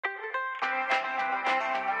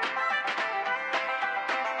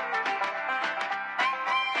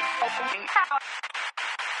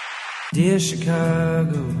Dear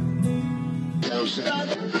Chicago.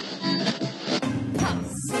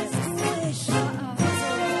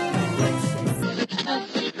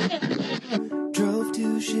 Drove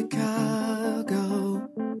to Chicago.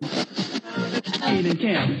 In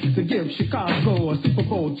camp to give Chicago a Super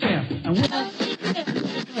Bowl champ.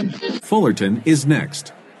 Fullerton is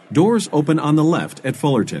next. Doors open on the left at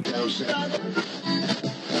Fullerton.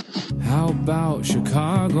 How about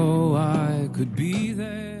Chicago? I could be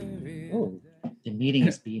there. Oh, the meeting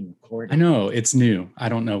is being recorded. I know, it's new. I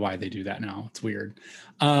don't know why they do that now. It's weird.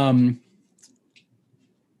 What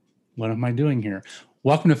am I doing here?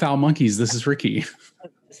 Welcome to Foul Monkeys. This is Ricky.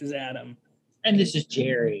 This is Adam. And this is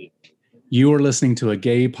Jerry. You are listening to a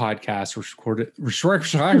gay podcast recorded at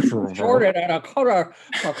Chicago,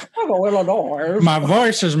 Illinois. My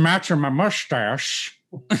voice is matching my mustache.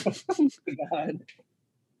 God.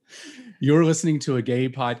 You're listening to a gay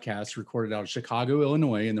podcast recorded out of Chicago,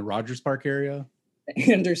 Illinois, in the Rogers Park area,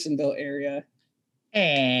 Andersonville area,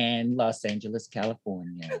 And Los Angeles,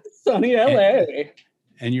 California. sunny LA.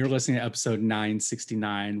 and you're listening to episode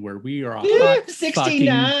 969, where we are a Woo, hot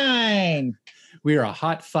 69. we are a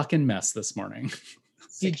hot fucking mess this morning.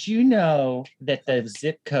 Did you know that the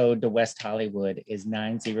zip code to West Hollywood is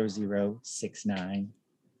 90069?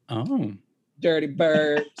 Oh, Dirty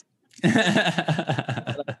bird.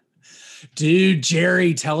 dude,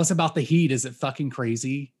 Jerry, tell us about the heat. Is it fucking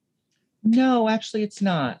crazy? No, actually, it's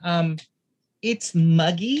not. It's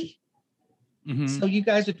muggy. Mhm. So you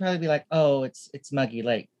guys would probably be like, "Oh, it's muggy,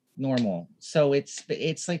 like normal." So it's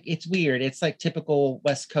like it's weird. It's like typical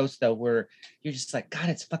West Coast though, where you're just like, "God,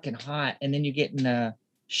 it's fucking hot," and then you get in the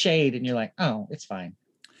shade and you're like, "Oh, it's fine."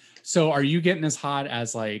 So are you getting as hot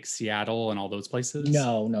as like Seattle and all those places?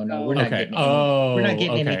 No, we're not Okay. getting. Oh, We're not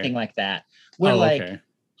getting okay. anything like that. We're like okay.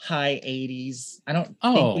 high 80s. I don't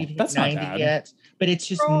Oh, think we've hit that's not 90 bad. yet, but it's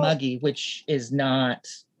just Girl. muggy, which is not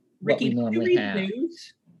Ricky, what we don't you normally read have. the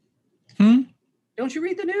news? Hmm? Don't you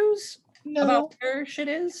read the news No, about where shit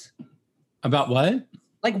is? About what?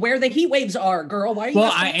 Like where the heat waves are, girl. Why are you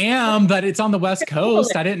Well, asking I me? am, but it's on the West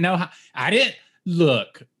Coast. I didn't know how. I didn't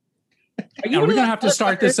look. Are Are you we one of gonna those have to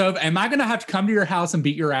start this motherfuckers- over? Am I gonna have to come to your house and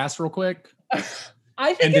beat your ass real quick,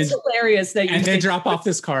 I think and it's then- hilarious that you and then think drop you off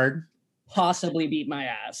this card possibly beat my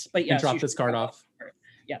ass. But and yes, drop you this should card drop off?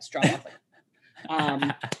 Yes, drop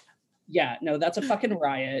off. Yeah, no, that's a fucking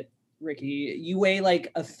riot, Ricky. You weigh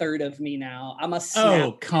like a third of me now. I'm a snap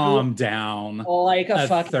Oh, calm down. like a A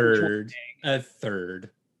fucking third. A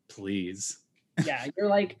third, please. Yeah, you're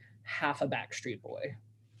like half a Backstreet Boy.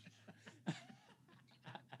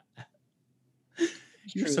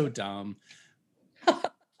 You're True. so dumb.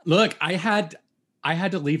 Look, I had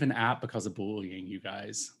to leave an app because of bullying, you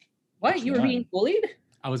guys. What? Which You were one? being bullied?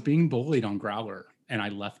 I was being bullied on Growler and I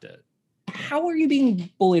left it. How are you being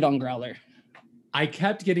bullied on Growler? I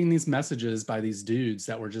kept getting these messages by these dudes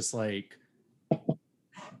that were just like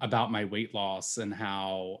about my weight loss and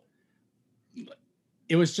how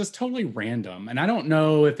it was just totally random. And I don't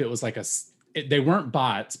know if it was like they weren't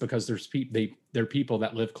bots because they're people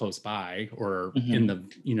that live close by or Mhm. in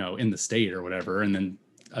the, in the state or whatever. And then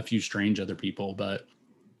a few strange other people, but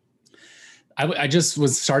I just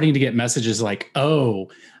was starting to get messages like,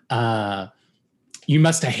 "Oh, you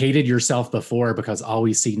must have hated yourself before because all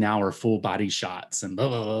we see now are full body shots and blah,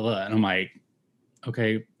 blah, blah, blah." And I'm like,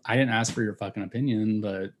 okay, I didn't ask for your fucking opinion,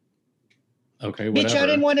 but okay, whatever. bitch, I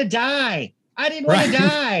didn't want to die. I didn't want to Right.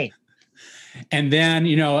 die. And then,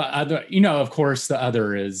 of course, the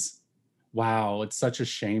other is, wow, it's such a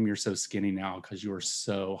shame you're so skinny now because you were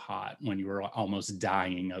so hot when you were almost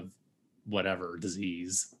dying of whatever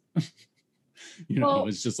disease. Well- it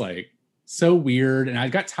was just like so weird. And I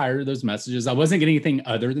got tired of those messages. I wasn't getting anything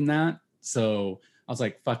other than that. So I was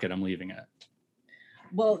like, fuck it, I'm leaving it.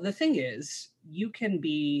 Well, the thing is, you can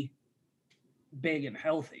be big and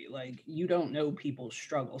healthy. Like, you don't know people's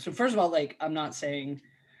struggle. So first of all, like, I'm not saying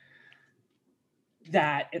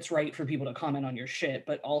that it's right for people to comment on your shit,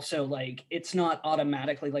 but also like it's not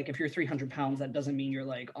automatically like if you're 300 pounds, that doesn't mean you're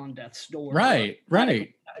like on death's door, Right. or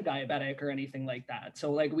diabetic or anything like that.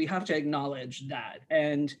 So like we have to acknowledge that.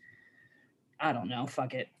 And I don't know,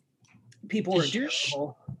 fuck it. People are Does your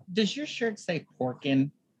terrible. Does your shirt say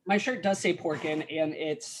porkin? My shirt does say Porkin, and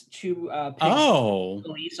it's two Oh,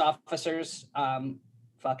 police officers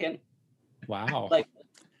fucking wow.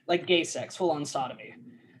 like gay sex, full on sodomy.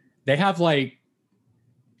 They have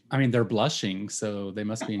they're blushing, so they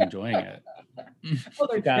must be enjoying it. Well,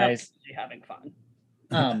 they're Guys. definitely having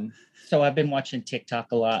fun. So I've been watching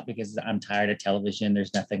TikTok a lot because I'm tired of television.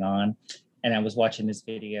 There's nothing on. And I was watching this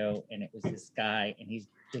video, and it was this guy, and he's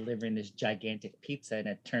delivering this gigantic pizza, and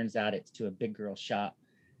it turns out it's to a big girl shop.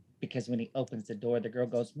 Because when he opens the door, the girl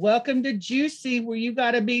goes, "Welcome to Juicy, where you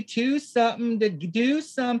gotta be two something to do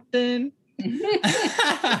something."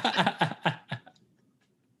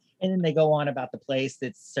 And then they go on about the place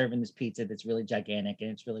that's serving this pizza that's really gigantic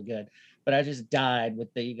and it's really good. But I just died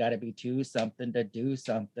with the "you gotta be two something to do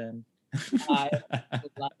something." I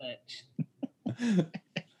love it.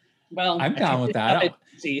 Well, I'm down with that.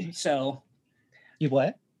 Juicy, so You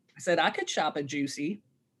what? I said I could shop at Juicy.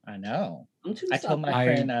 I know. I'm too I told my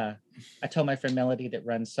stubborn. friend, I told my friend Melody that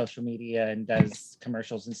runs social media and does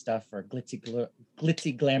commercials and stuff for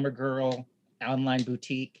Glitzy Glamour Girl online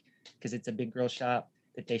boutique, because it's a big girl shop,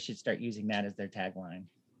 that they should start using that as their tagline.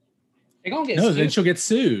 They're gonna get No, sued. then she'll get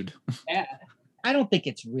sued. Yeah. I don't think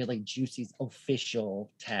it's really Juicy's official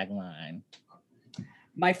tagline.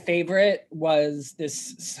 My favorite was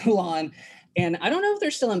this salon, and I don't know if they're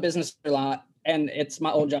still in business or not. And it's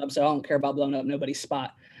my old job, so I don't care about blowing up nobody's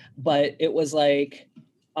spot. But it was like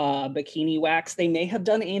bikini wax. They may have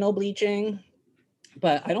done anal bleaching,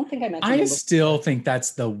 but I don't think I mentioned. I still think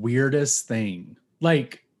that's the weirdest thing.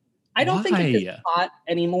 Like, I don't think it's why? as hot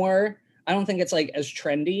anymore. I don't think it's like as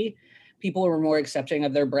trendy. People are more accepting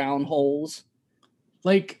of their brown holes.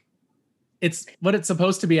 Like, it's what it's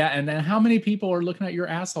supposed to be at, and then how many people are looking at your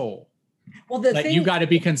asshole? Well, the Like, thing, you got to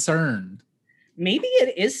be concerned. maybe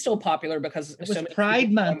it is still popular because It so was many Pride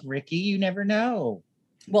people- Month, Ricky. You never know.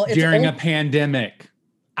 Well, it's During a only- pandemic.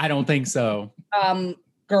 I don't think so.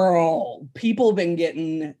 girl, people been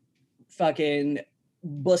getting fucking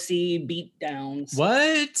bussy beat downs.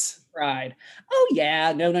 What? Pride. Oh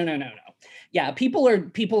yeah, no. Yeah, people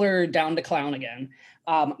are down to clown again.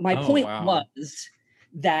 My Oh, point wow. was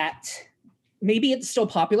that maybe it's still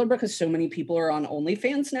popular because so many people are on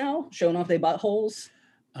OnlyFans now, showing off their buttholes.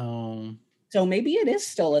 So maybe it is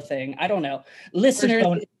still a thing. I don't know. Listeners,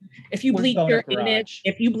 Boner- if you where's bleach Boner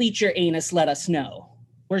your anus, Garage? let us know.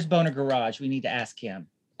 Where's Boner Garage? We need to ask him.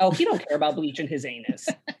 Oh, he don't care about bleaching his anus.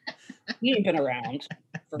 He ain't been around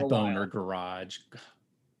for a Boner while. Garage.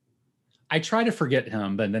 I try to forget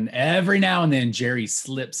him, but then every now and then Jerry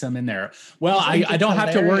slips him in there. Well, He's I don't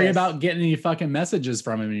have to worry hilarious. about getting any fucking messages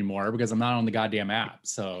from him anymore because I'm not on the goddamn app.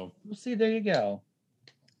 So We'll see. There you go.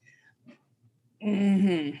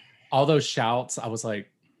 Mhm. all those shouts, I was like,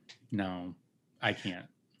 no, I can't.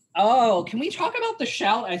 Oh, can we talk about the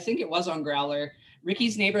shout? I think it was on Growler.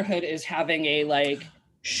 Ricky's Neighborhood is having a like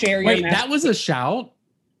share your Wait, that was a shout?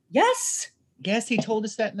 yes. Yes, he told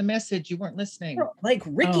us that in the message. You weren't listening. Like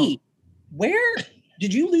Ricky, where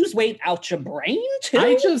did you lose weight out your brain too?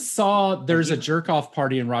 I just saw there's a jerk off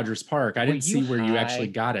party in Rogers Park. I Were didn't you see where you high? actually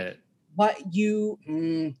got it. what you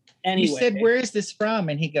anyway. You said, "Where is this from?"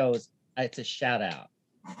 And he goes, "It's a shout out."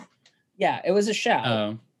 Yeah, it was a shout.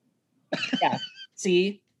 Oh,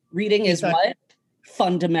 See, reading is thought- what?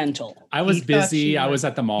 Fundamental. I was He thought busy. you I were- was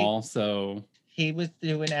at the mall, so He was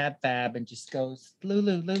doing ab fab and just goes,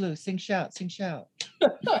 "Lulu, sing shout, sing shout."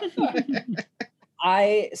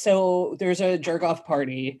 So there's a jerk off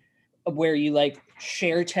party where you like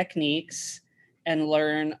share techniques and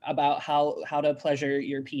learn about how to pleasure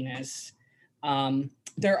your penis.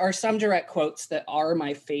 There are some direct quotes that are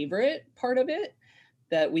my favorite part of it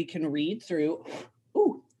that we can read through.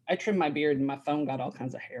 Ooh, I trimmed my beard and my phone got all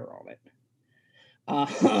kinds of hair on it.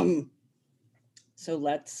 So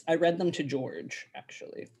I read them to George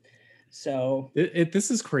actually. So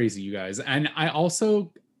this is crazy, you guys. And I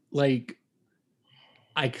also like,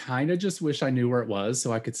 I kind of just wish I knew where it was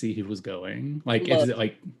so I could see who was going. Like, is it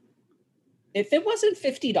like, if it wasn't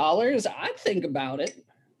 $50, I'd think about it.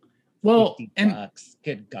 well, $50. and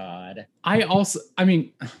Good God. I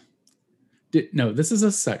mean, no, this is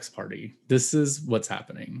a sex party. This is what's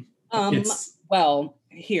happening. It's Well,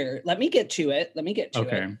 here, let me get to it.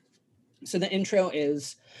 okay. So the intro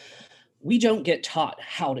is, we don't get taught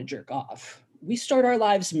how to jerk off. We start our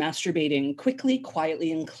lives masturbating quickly,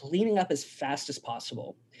 quietly, and cleaning up as fast as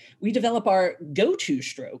possible. We develop our go-to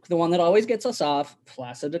stroke, the one that always gets us off,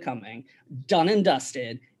 flaccid to coming, done and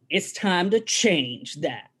dusted. It's time to change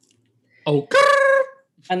that. Oh,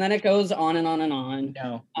 And then it goes on and on and on.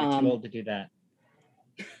 No, you're too old to do that.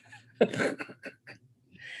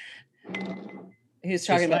 He's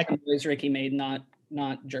talking Just about the noise Ricky made, not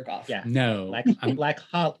jerk off. Yeah. no. Like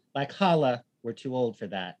holla. We're too old for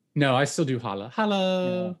that. No, I still do holla.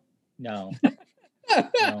 Holla. No.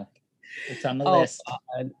 No. It's on the Oh, list.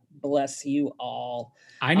 God bless you all.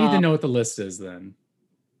 I need to know what the list is then.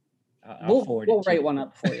 I'll forward it We'll to write you. one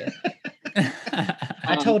up for you.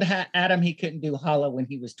 I told Adam he couldn't do holla when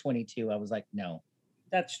he was 22. I was like, no.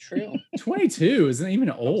 That's true. 22 isn't even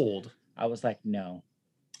old. I was like, no.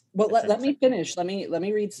 Well, That's let me it. finish. Let me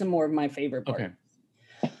read some more of my favorite part. Okay.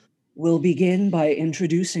 We'll begin by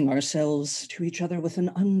introducing ourselves to each other with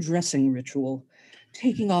an undressing ritual,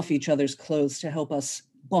 taking off each other's clothes to help us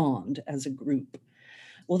bond as a group.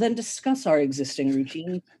 We'll then discuss our existing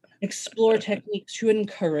routine, explore techniques to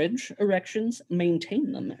encourage erections,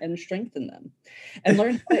 maintain them, and strengthen them, and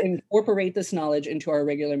learn how to incorporate this knowledge into our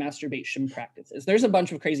regular masturbation practices. There's a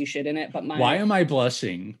bunch of crazy shit in it, but Why am I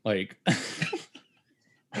blushing? Like,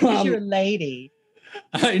 Because you're a lady.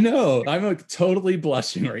 I know I'm totally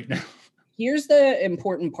blushing right now. Here's the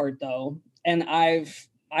important part though, and I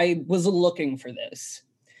was looking for this.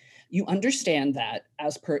 You understand that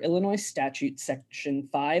as per Illinois statute section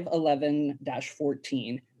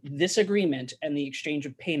 511-14, this agreement and the exchange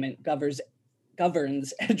of payment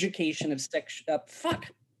governs education of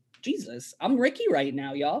Jesus, I'm Ricky right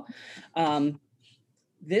now, y'all.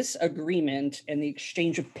 This agreement and the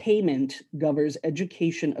exchange of payment governs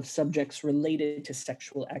education of subjects related to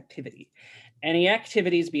sexual activity. Any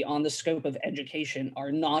activities beyond the scope of education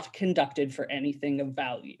are not conducted for anything of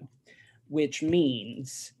value, which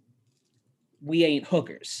means we ain't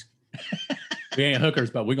hookers. We ain't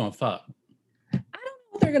hookers, but we're gonna fuck. I don't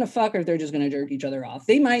know if they're gonna fuck or if they're just gonna jerk each other off.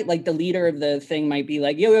 They might, like, the leader of the thing might be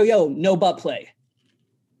like, yo, no butt play.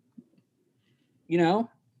 You know?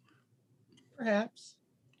 Perhaps.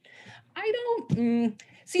 I don't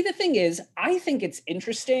see. The thing is, I think it's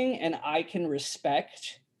interesting and I can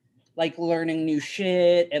respect like learning new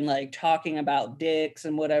shit and like talking about dicks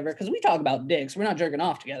and whatever, because we talk about dicks. We're not jerking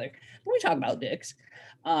off together, but we talk about dicks.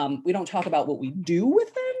 We don't talk about what we do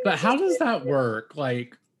with them. But how does that work?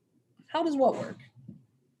 Like, how does what work?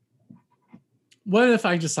 what if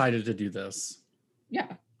I decided to do this? Yeah.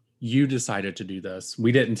 You decided to do this.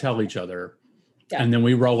 We didn't tell each other. Yeah. And then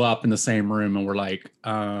we roll up in the same room and we're like,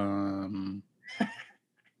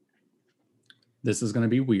 this is going to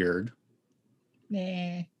be weird.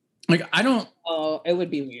 Nah. Like, I don't, Oh, it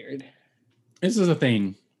would be weird. this is a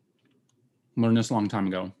thing. Learned this a long time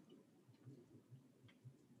ago.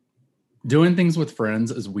 Doing things with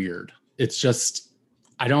friends is weird. It's just,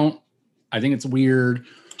 I think it's weird.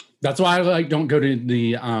 That's why I like don't go to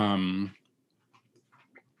the,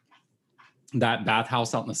 that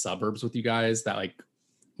bathhouse out in the suburbs with you guys. That like,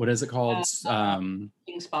 what is it called? King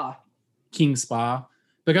Spa. King Spa.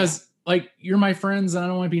 Because like, you're my friends and I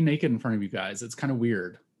don't want to be naked in front of you guys. It's kind of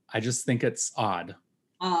weird. I just think it's odd.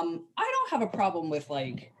 I don't have a problem with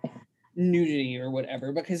like nudity or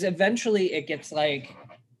whatever, because eventually it gets like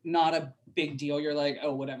not a big deal. You're like,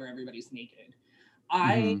 oh, whatever, everybody's naked.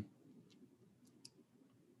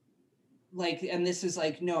 Like, and this is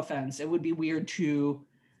like, no offense, it would be weird to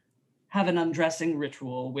have an undressing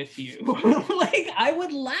ritual with you. Like, I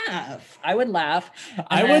would laugh. I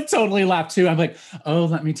would totally laugh too. I'm like, oh,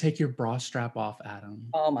 let me take your bra strap off, Adam.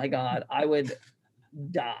 Oh my God, I would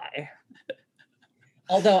die.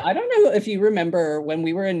 Although I don't know if you remember when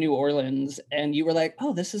we were in New Orleans and you were like,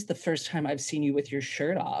 oh, this is the first time I've seen you with your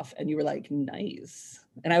shirt off. And you were like, nice.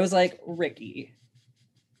 And I was like, Ricky,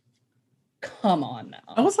 come on now.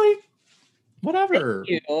 I was like, whatever.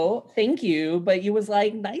 Thank you. But you was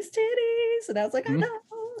like, nice titties. And I was like, I know.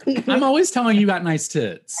 I'm always telling you got nice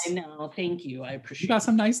tits. I know. Thank you. I appreciate You got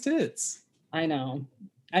some nice tits. I know.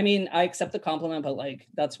 I mean, I accept the compliment, but like,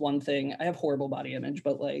 that's one thing. I have horrible body image,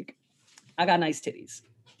 but like, I got nice titties.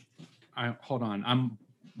 Hold on. I'm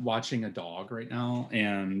watching a dog right now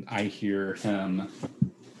and I hear him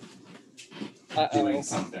doing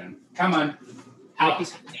something. Come on.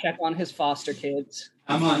 Out. Check on his foster kids.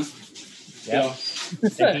 Come on. Yep.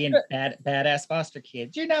 They're being badass foster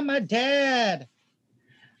kids. You're not my dad.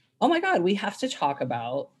 Oh my God, we have to talk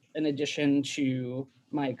about, in addition to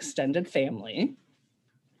my extended family,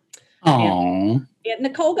 Oh, Aunt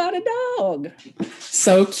Nicole got a dog.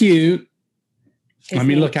 so cute. Let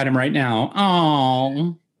me name- look at him right now.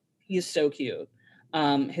 Oh, He is so cute.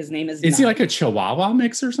 His name is. Is he like a Chihuahua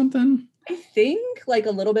mix or something? I think like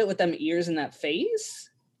a little bit with them ears and that face,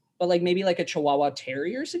 but like maybe like a Chihuahua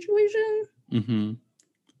Terrier situation. Mm-hmm.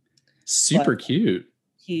 Super cute.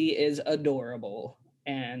 He is adorable,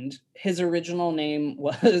 and his original name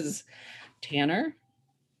was Tanner.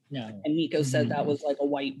 No. And Nico said that was like a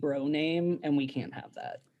white bro name, and we can't have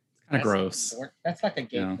that. Kind of gross. That's like a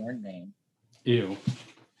gay Yeah. porn name. Ew.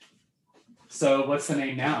 So what's the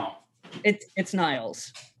name now? It's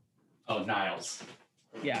Niles. Oh, Niles.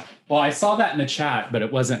 Yeah. Well, I saw that in the chat, but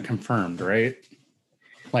it wasn't confirmed, right?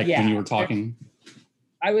 Like when you were talking.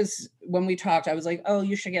 When we talked, I was like, oh,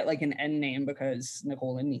 you should get like an N name because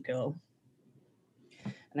Nicole and Nico.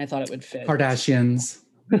 And I thought it would fit. Kardashians.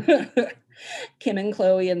 Kim and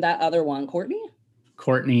Chloe and that other one, Courtney.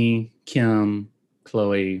 Courtney, Kim,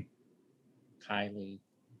 Chloe, Kylie,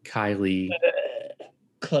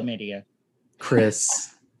 chlamydia.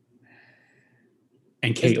 Chris,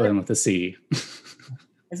 and Is there- Caitlin with a C.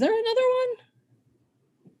 Is there another one?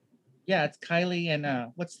 Yeah, it's Kylie and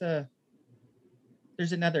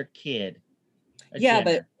there's another kid. a Yeah,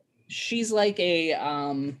 Jenner. but she's like a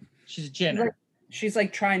she's a Jenner. she's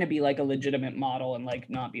like trying to be like a legitimate model and like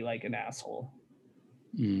not be like an asshole.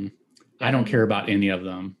 I don't care about any of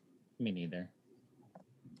them. Me neither.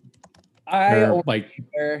 I They're only like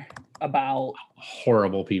care about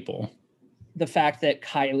horrible people. the fact that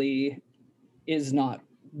Kylie is not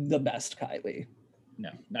the best Kylie. No,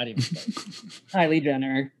 not even close. Kylie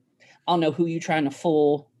Jenner. I don't know who you trying to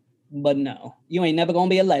fool, but no, you ain't never gonna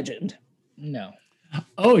be a legend. No.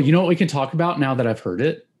 Oh, you know what we can talk about now that I've heard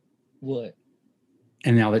it, What?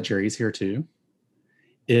 and now that Jerry's here too,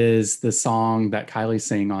 is the song that Kylie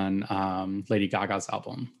sang on Lady Gaga's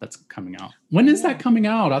album that's coming out. When is that coming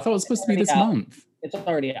out? I thought it was supposed to be this Already out. month. It's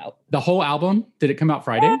already out. The whole album? Did it come out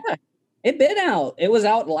Friday? Yeah, it been out. It was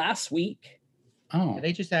out last week. Oh.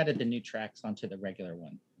 They just added the new tracks onto the regular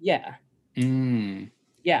one. Yeah. Mm.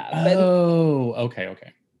 Yeah. But, Oh, okay.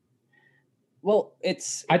 well,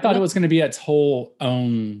 it's I thought it was going to be its whole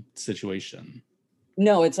own situation.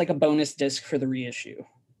 no, it's like a bonus disc for the reissue.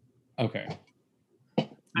 Okay.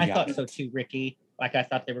 I Got thought it. so too, Ricky. Like I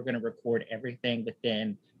thought they were going to record everything, but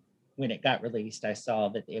then when it got released, I saw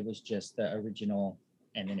that it was just the original,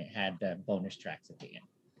 and then it had the bonus tracks at the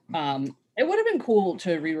end. It would have been cool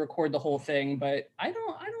to re-record the whole thing, but I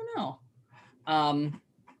don't know.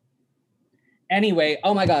 Anyway,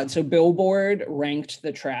 oh my god, so Billboard ranked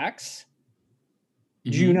the tracks.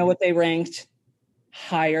 Do you know what they ranked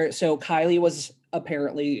higher? So Kylie was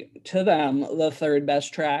apparently to them the third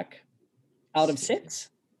best track out of 6.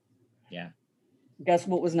 Yeah, Guess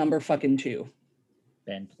what was number fucking 2?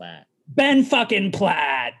 Ben Platt. Ben fucking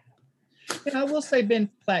Platt. And I will say Ben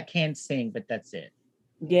Platt can sing, but that's it.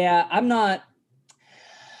 Yeah, I'm not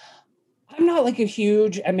like a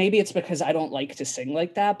huge, and maybe it's because I don't like to sing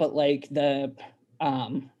like that, but like the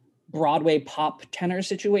Broadway pop tenor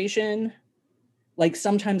situation, like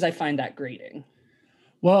sometimes I find that grating.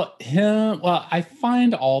 Well, I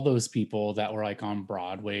find all those people that were like on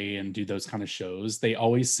Broadway and do those kind of shows, they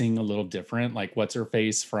always sing a little different. Like what's her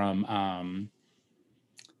face from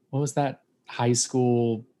what was that high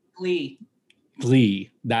school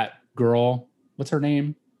Glee, that girl, what's her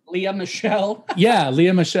name? Leah Michelle. Yeah,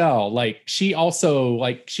 Leah Michelle. Like she also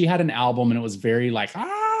like she had an album and it was very like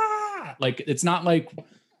like it's not like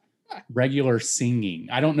regular singing.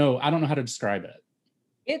 I don't know how to describe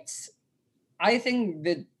it. I think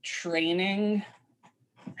the training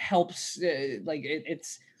helps,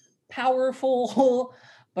 it's powerful,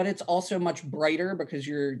 but it's also much brighter because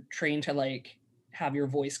you're trained to like have your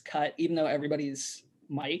voice cut, even though everybody's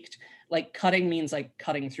mic'd. Like cutting means like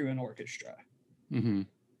cutting through an orchestra. Mm-hmm.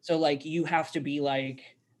 So like you have to be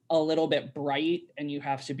like a little bit bright, and you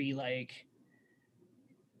have to be like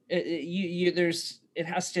it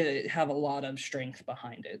has to have a lot of strength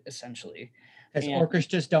behind it, essentially. Because And-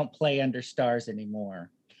 orchestras don't play under stars anymore.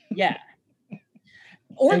 Yeah.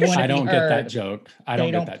 wanna I be don't get that heard. joke.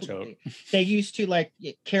 They They used to like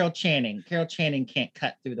Carol Channing. Carol Channing can't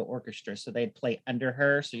cut through the orchestra, so they'd play under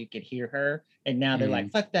her so you could hear her. And now they're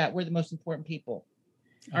like, "Fuck that! We're the most important people.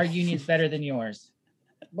 Our union's better than yours,"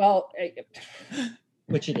 Well,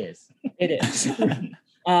 which it is. it is.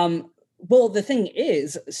 Well, the thing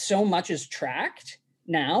is, so much is tracked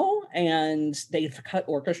now, and they've cut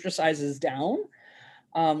orchestra sizes down,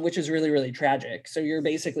 which is really, really tragic. So you're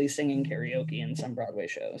basically singing karaoke in some Broadway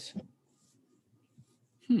shows,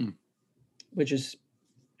 which is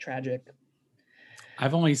tragic.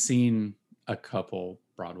 I've only seen a couple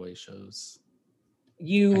Broadway shows.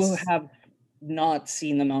 You have not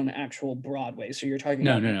seen them on actual Broadway, so you're talking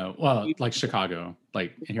about No. Well, like Chicago,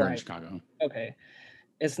 like here in Right. Chicago. Okay,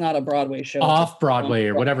 it's not a Broadway show. Off Broadway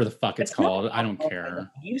or whatever the fuck it's It's not called. I don't off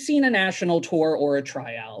care. You've seen a national tour or a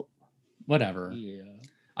tryout. Whatever. Yeah.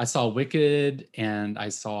 I saw Wicked and I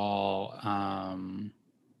saw what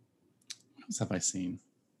else have I seen?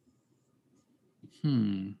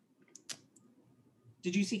 Did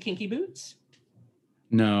you see Kinky Boots?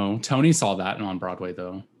 No. Tony saw that on Broadway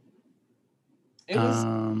though. It was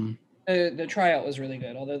the tryout was really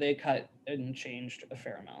good, although they cut and changed a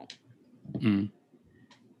fair amount.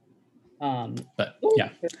 But yeah.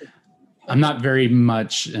 I'm not very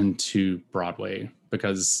much into Broadway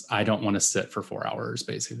because I don't want to sit for 4 hours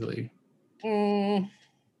basically. It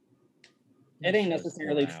ain't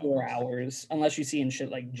necessarily 4 hours unless you see in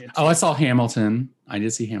shit like Gypsy. Oh, I saw Hamilton. I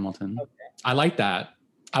did see Hamilton. Okay. I like that.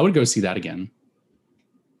 I would go see that again.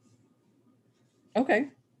 Okay.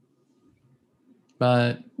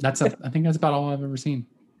 But I think that's about all I've ever seen.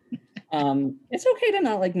 It's okay to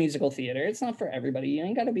not like musical theater. It's not for everybody. You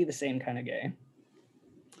ain't got to be the same kind of gay.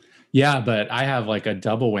 Yeah, but I have like a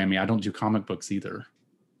double whammy. I don't do comic books either.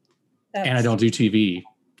 And I That's- don't do TV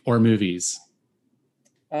or movies.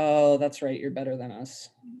 Oh, that's right. You're better than us.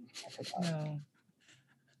 I forgot. No.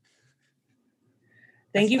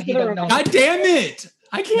 Thank That's you why for he the don't know. God damn it!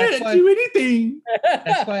 I can't That's why- do anything.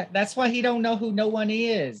 That's why he don't know who no one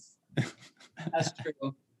is. That's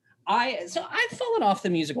true. I've fallen off the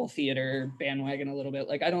musical theater bandwagon a little bit.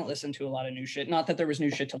 Like I don't listen to a lot of new shit. Not that there was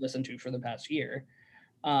new shit to listen to for the past year.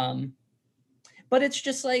 But it's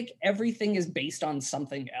just like everything is based on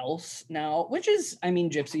something else now, which is, I mean,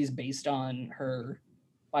 Gypsy's based on her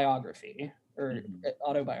biography or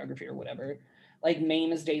autobiography or whatever. Like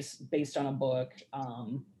Mame is based on a book.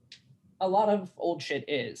 A lot of old shit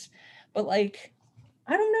is. But like,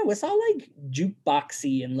 I don't know. It's all like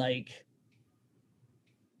jukeboxy and like,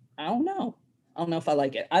 I don't know. I don't know if I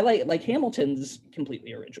like it. I like Hamilton's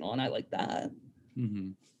completely original, and I like that. Mm-hmm.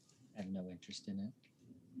 I have no interest in it.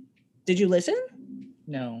 Did you listen?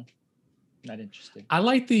 No, not interested. I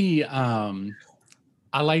like the I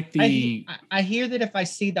hear that if I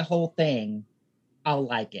see the whole thing, I'll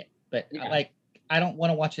like it. But Yeah. I don't want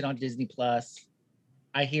to watch it on Disney Plus.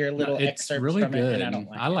 I hear little it's excerpts really from good. it, and I don't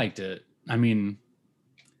like I it. liked it. I mean,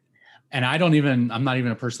 and I'm not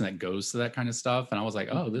even a person that goes to that kind of stuff. And I was like,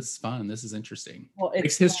 oh, this is fun. This is interesting. Well,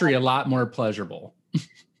 Makes history a lot more pleasurable.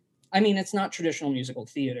 I mean, it's not traditional musical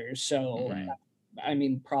theater, so Right. I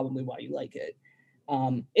mean, probably why you like it.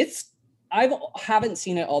 I haven't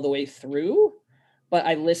seen it all the way through, but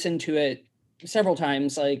I listened to it several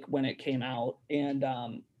times, like when it came out, and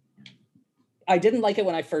I didn't like it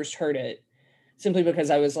when I first heard it, simply because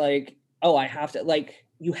I was like, oh, I have to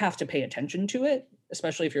you have to pay attention to it,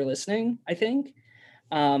 especially if you're listening, I think.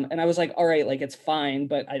 And I was like, all right, like it's fine,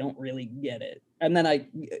 but I don't really get it. And then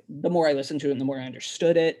the more I listened to it, and the more I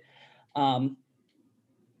understood it.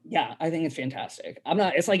 Yeah, I think it's fantastic.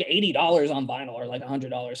 It's like $80 on vinyl or like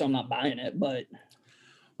 $100, so I'm not buying it, but.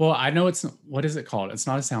 Well, I know what is it called? It's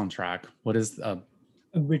not a soundtrack. What is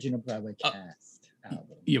Original Broadway cast album.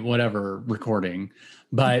 yeah, whatever recording?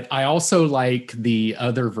 But I also like the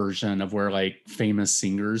other version of where like famous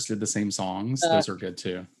singers did the same songs. Those are good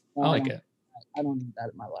too. I like it. I don't need that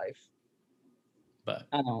in my life. But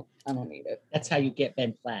I don't need it. That's how you get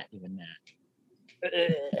Ben Platt doing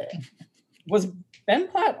that. Was Ben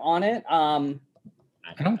Platt on it? I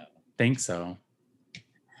don't think so.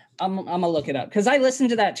 I'm gonna look it up because I listened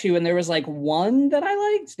to that too, and there was like one that I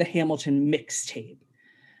liked, the Hamilton mixtape.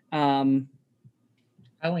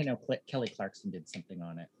 I only know Kelly Clarkson did something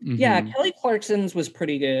on it. Yeah, Mhm. Kelly Clarkson's was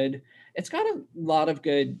pretty good. It's got a lot of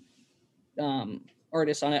good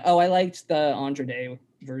artists on it. Oh, I liked the Andre Day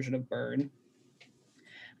version of Burn.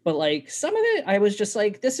 But like some of it, I was just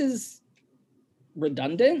like, this is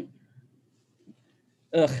redundant.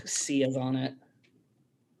 Ugh, Sia's on it.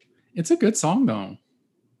 It's a good song though.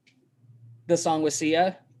 The song with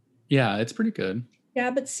Sia. Yeah, it's pretty good.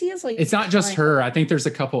 Yeah, but Sia's like, It's not just her. I think there's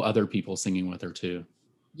a couple other people singing with her too.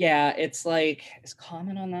 yeah, it's like, is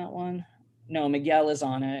Common on that one? No, Miguel is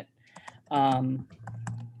on it.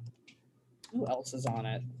 Who else is on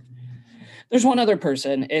it? There's one other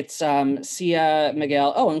person. It's Sia,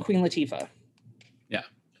 Miguel. Oh, and Queen Latifah.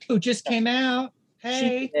 Who just came out. She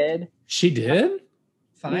Hey, did. She did?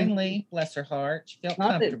 finally, bless her heart. She felt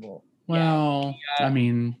Not that- comfortable. Well, I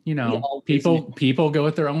mean, We always people go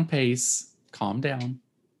at their own pace. Calm down.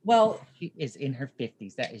 Well, She is in her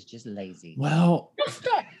 50s. That is just lazy. Well,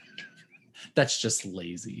 that's just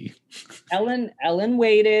lazy. Ellen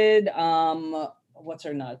waited. What's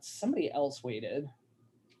her nuts? Somebody else waited.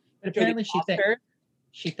 But apparently Jodie Foster?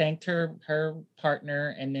 she thanked her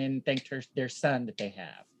partner and then thanked their son that they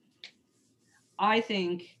have. I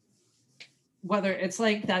think whether it's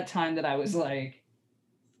like that time that I was like,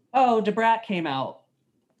 oh, Debrat came out.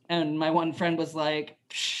 And my one friend was like,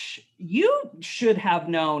 Psh, you should have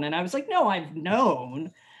known. And I was like, no, I've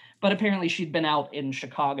known. But apparently she'd been out in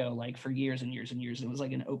Chicago like for years and years and years. And it was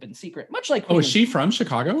like an open secret, much like. Oh, Queen is she from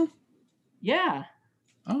Chicago? Yeah.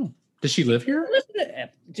 Oh, does she live here?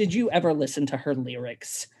 Did you ever listen to her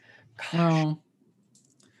lyrics? No.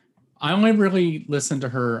 I only really listen to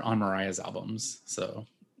her on Mariah's albums. So,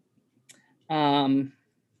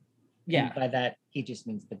 Yeah. And by that, he just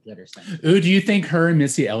means the glitter sign. ooh, do you think her and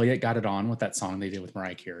Missy Elliott got it on with that song they did with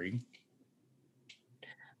Mariah Carey?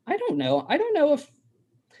 I don't know. I don't know if.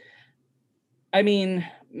 I mean,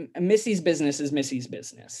 Missy's business is Missy's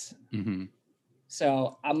business. Mm-hmm.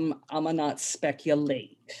 So I'm gonna not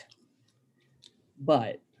speculate.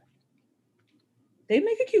 But They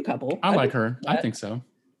make a cute couple. I like her. I think so.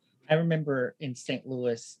 I remember in St.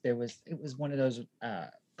 Louis, it was one of those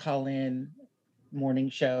call-in morning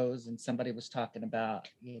shows, and somebody was talking about,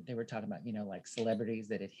 they were talking about, like celebrities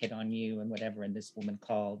that had hit on you and whatever, and this woman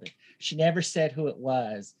called. She never said who it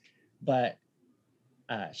was, but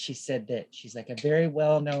she said that she's like a very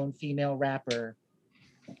well-known female rapper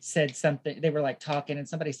said something. They were like talking and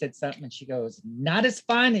somebody said something and she goes, not as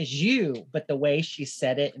fine as you, but the way she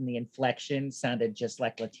said it and the inflection sounded just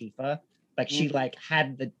like Latifah. Like she like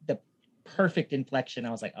had the perfect inflection.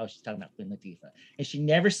 I was like, oh, she's talking about Queen Latifah. And she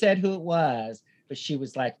never said who it was, but she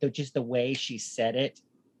was like, just the way she said it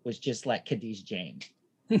was just like Khadijah James.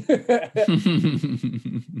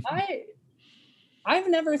 I've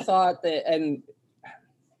never thought that, and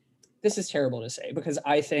this is terrible to say because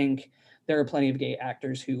I think there are plenty of gay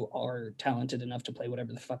actors who are talented enough to play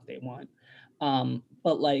whatever the fuck they want.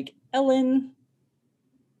 But like Ellen,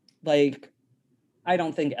 like, I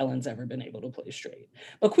don't think Ellen's ever been able to play straight.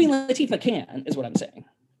 But Queen Latifah can, is what I'm saying.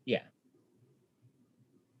 Yeah.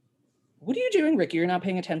 What are you doing, Ricky? You're not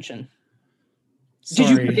paying attention. Sorry.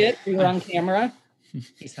 Did you forget you were on camera?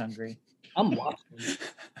 He's hungry. I'm watching.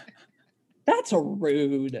 That's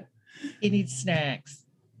rude. He needs snacks.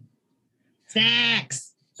 Snacks.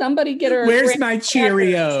 Somebody get her. Where's my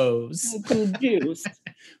Cheerios? Some juice.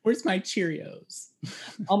 Where's my Cheerios?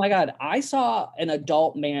 Oh my God. I saw an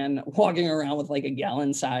adult man walking around with like a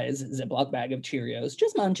gallon size Ziploc bag of Cheerios,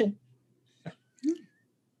 just munching.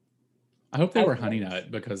 I hope they were Honey Nut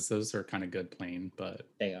because those are kind of good plain, but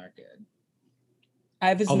they are good.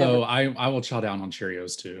 Although I will chow down on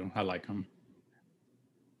Cheerios too. I like them.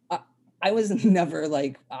 I was never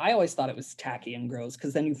like, I always thought it was tacky and gross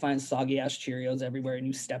because then you find soggy ass Cheerios everywhere and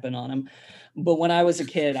you stepping on them. But when I was a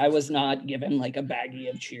kid, I was not given like a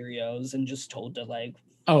baggie of Cheerios and just told to like.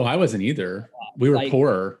 Oh, I wasn't either. We were like,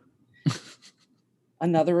 poor.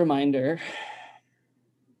 Another reminder.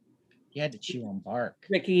 You had to chew on bark.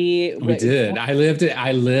 Ricky. We did. I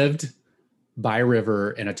lived by a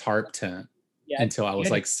river in a tarp tent until I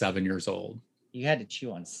was like 7 years old. You had to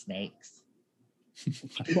chew on snakes.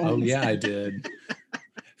 Oh yeah, I did.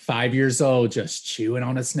 5 years old, just chewing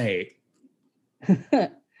on a snake.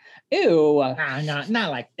 Ew. Not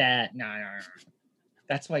like that. No.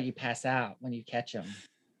 That's why you pass out when you catch them.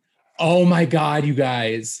 Oh my God, you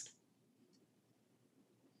guys.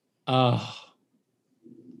 I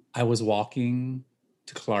was walking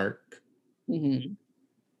to Clark. Mm-hmm.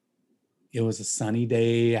 It was a sunny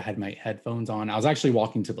day. I had my headphones on. I was actually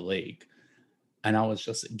walking to the lake and I was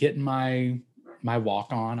just getting my walk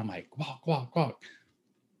on. I'm like, walk.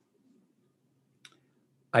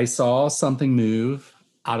 I saw something move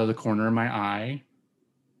out of the corner of my eye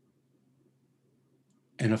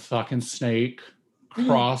and a fucking snake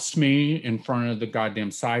crossed me in front of the goddamn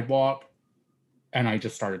sidewalk and I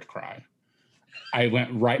just started to cry. I went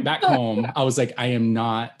right back home. I was like, I am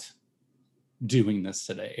not doing this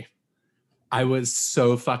today. I was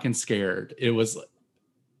so fucking scared. And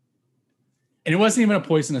it wasn't even a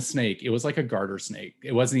poisonous snake. It was like a garter snake.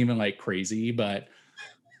 It wasn't even like crazy, but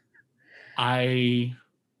I'd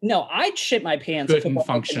shit my pants. Couldn't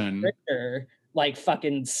function. Like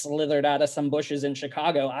fucking slithered out of some bushes in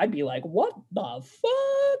Chicago. I'd be like, what the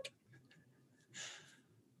fuck?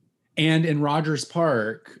 And in Rogers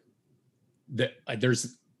Park,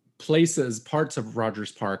 there's parts of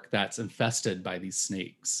Rogers Park that's infested by these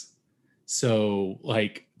snakes. So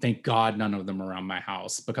like, thank God none of them are around my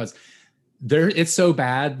house because it's so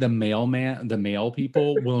bad. The male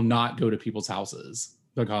people will not go to people's houses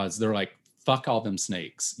because they're like, fuck all them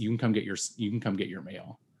snakes. You can come get your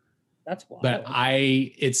mail. That's wild. But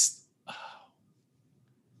I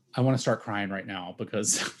want to start crying right now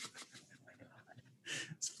because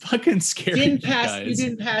it's fucking scary. You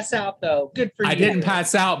didn't pass out though. Good for you. I didn't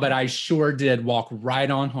pass out, but I sure did walk right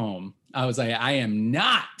on home. I was like, I am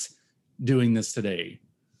not doing this today.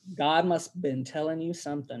 God must have been telling you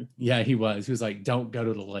something. Yeah, he was. He was like, don't go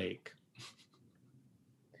to the lake.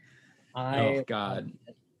 Oh, God.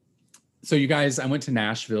 So you guys, I went to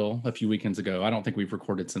Nashville a few weekends ago. I don't think we've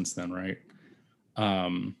recorded since then, right?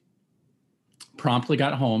 Promptly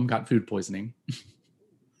got home, got food poisoning.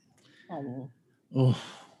 Oh,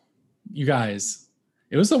 you guys,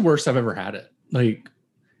 it was the worst I've ever had it. Like,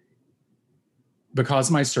 because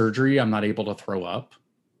of my surgery, I'm not able to throw up.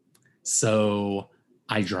 So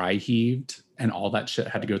I dry heaved and all that shit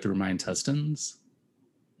had to go through my intestines.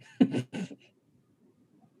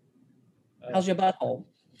 How's your butthole?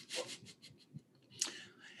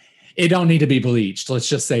 It don't need to be bleached. Let's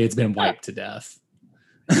just say it's been wiped to death.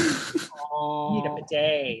 Need a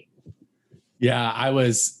bidet. Yeah,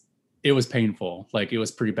 it was painful. Like it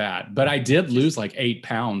was pretty bad, but I did lose like 8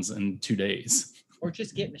 pounds in 2 days. Or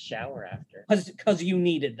just get in the shower after. Because you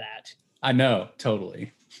needed that. I know,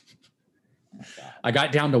 totally. I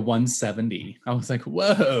got down to 170. I was like,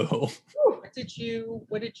 whoa. What did you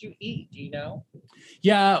eat? Do you know?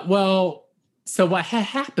 Yeah, well, so what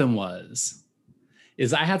happened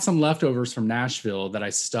is I had some leftovers from Nashville that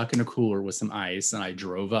I stuck in a cooler with some ice, and I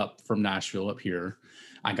drove up from Nashville up here.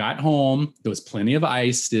 I got home. There was plenty of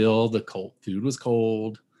ice still. The cold food was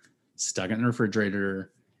cold. Stuck it in the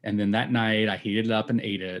refrigerator. And then that night I heated it up and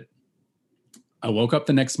ate it. I woke up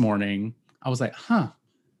the next morning. I was like, I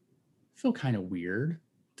feel kind of weird.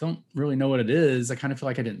 Don't really know what it is. I kind of feel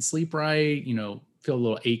like I didn't sleep right, feel a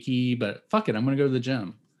little achy, but fuck it. I'm going to go to the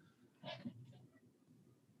gym.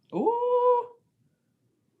 Ooh.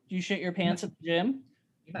 Do you shit your pants at the gym?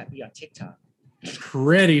 You might be on TikTok.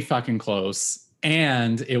 Pretty fucking close.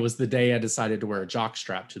 And it was the day I decided to wear a jock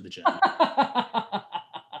strap to the gym.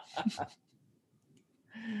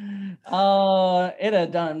 It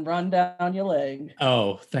had done run down your leg.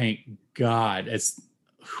 Oh, thank God.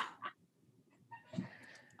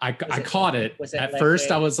 I caught it. At first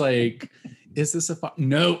I was like, is this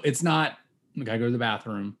no, it's not. I gotta go to the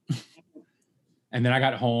bathroom. And then I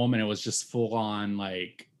got home and it was just full on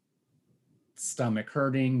like stomach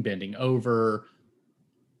hurting, bending over,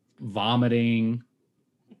 vomiting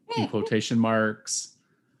in quotation marks,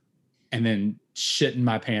 and then shitting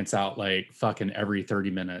my pants out like fucking every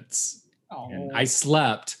 30 minutes. Oh. And I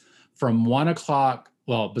slept from 1 o'clock.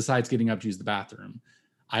 Well, besides getting up to use the bathroom,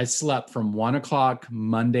 I slept from 1 o'clock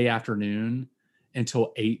Monday afternoon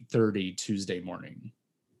until 8:30 Tuesday morning.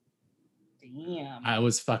 Damn. I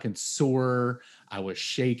was fucking sore. I was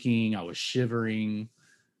shaking. I was shivering.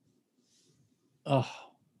 Oh,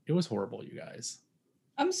 it was horrible, you guys.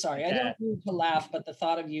 I'm sorry. I don't need to laugh, but the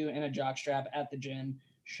thought of you in a jockstrap at the gym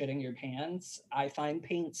shitting your pants, I find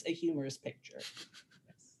paints a humorous picture.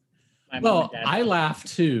 Well, I laughed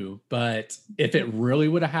too, but if it really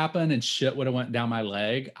would have happened and shit would have went down my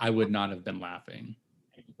leg, I would not have been laughing.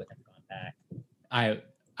 You wouldn't have gone back.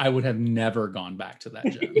 I would have never gone back to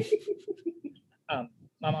that gym.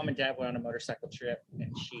 My mom and dad went on a motorcycle trip,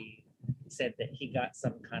 and she said that he got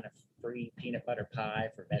some kind of free peanut butter pie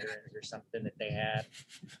for veterans or something that they had.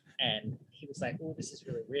 And he was like, oh, this is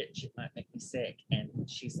really rich. It might make me sick. And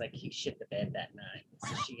she's like, he shit the bed that night.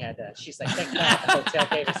 So she's like, thank God the hotel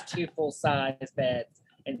gave us 2 full-size beds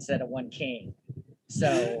instead of 1 king.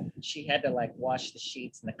 So she had to like wash the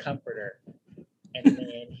sheets and the comforter. And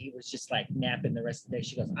then he was just like napping the rest of the day.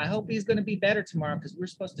 She goes, I hope he's going to be better tomorrow because we're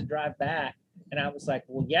supposed to drive back. And I was like,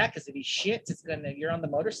 well, yeah, because if he shits, you're on the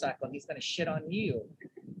motorcycle and he's going to shit on you.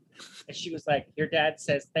 And she was like, your dad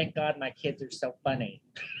says, thank God my kids are so funny.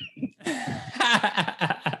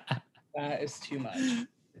 That is too much.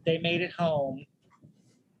 They made it home.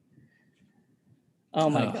 Oh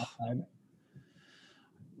my God.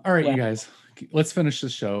 All right, you guys, let's finish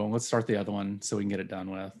this show. Let's start the other one so we can get it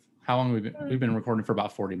done with. How long we've been recording for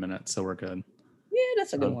about 40 minutes, so we're good. Yeah,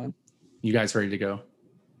 that's a good one. You guys ready to go?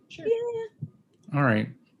 Sure. Yeah. All right.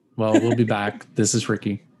 Well, we'll be back. This is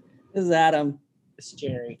Ricky. This is Adam. This is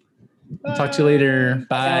Jerry. Talk to you later.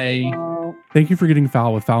 Bye. Thank you for getting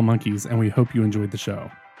foul with Foul Monkeys, and we hope you enjoyed the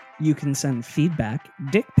show. You can send feedback,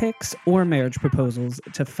 dick pics, or marriage proposals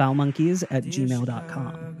to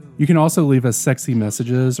foulmonkeys@gmail.com. You can also leave us sexy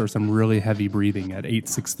messages or some really heavy breathing at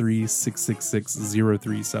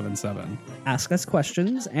 863-666-0377. Ask us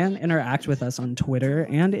questions and interact with us on Twitter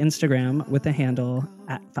and Instagram with the handle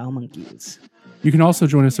 @foulmonkeys. You can also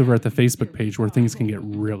join us over at the Facebook page where things can get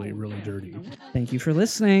really, really dirty. Thank you for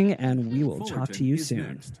listening, and we will talk Fullerton to you is soon.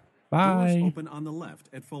 next. Bye. Doors open on the left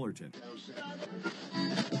at Fullerton.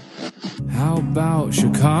 How about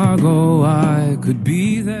Chicago? I could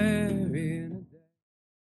be there.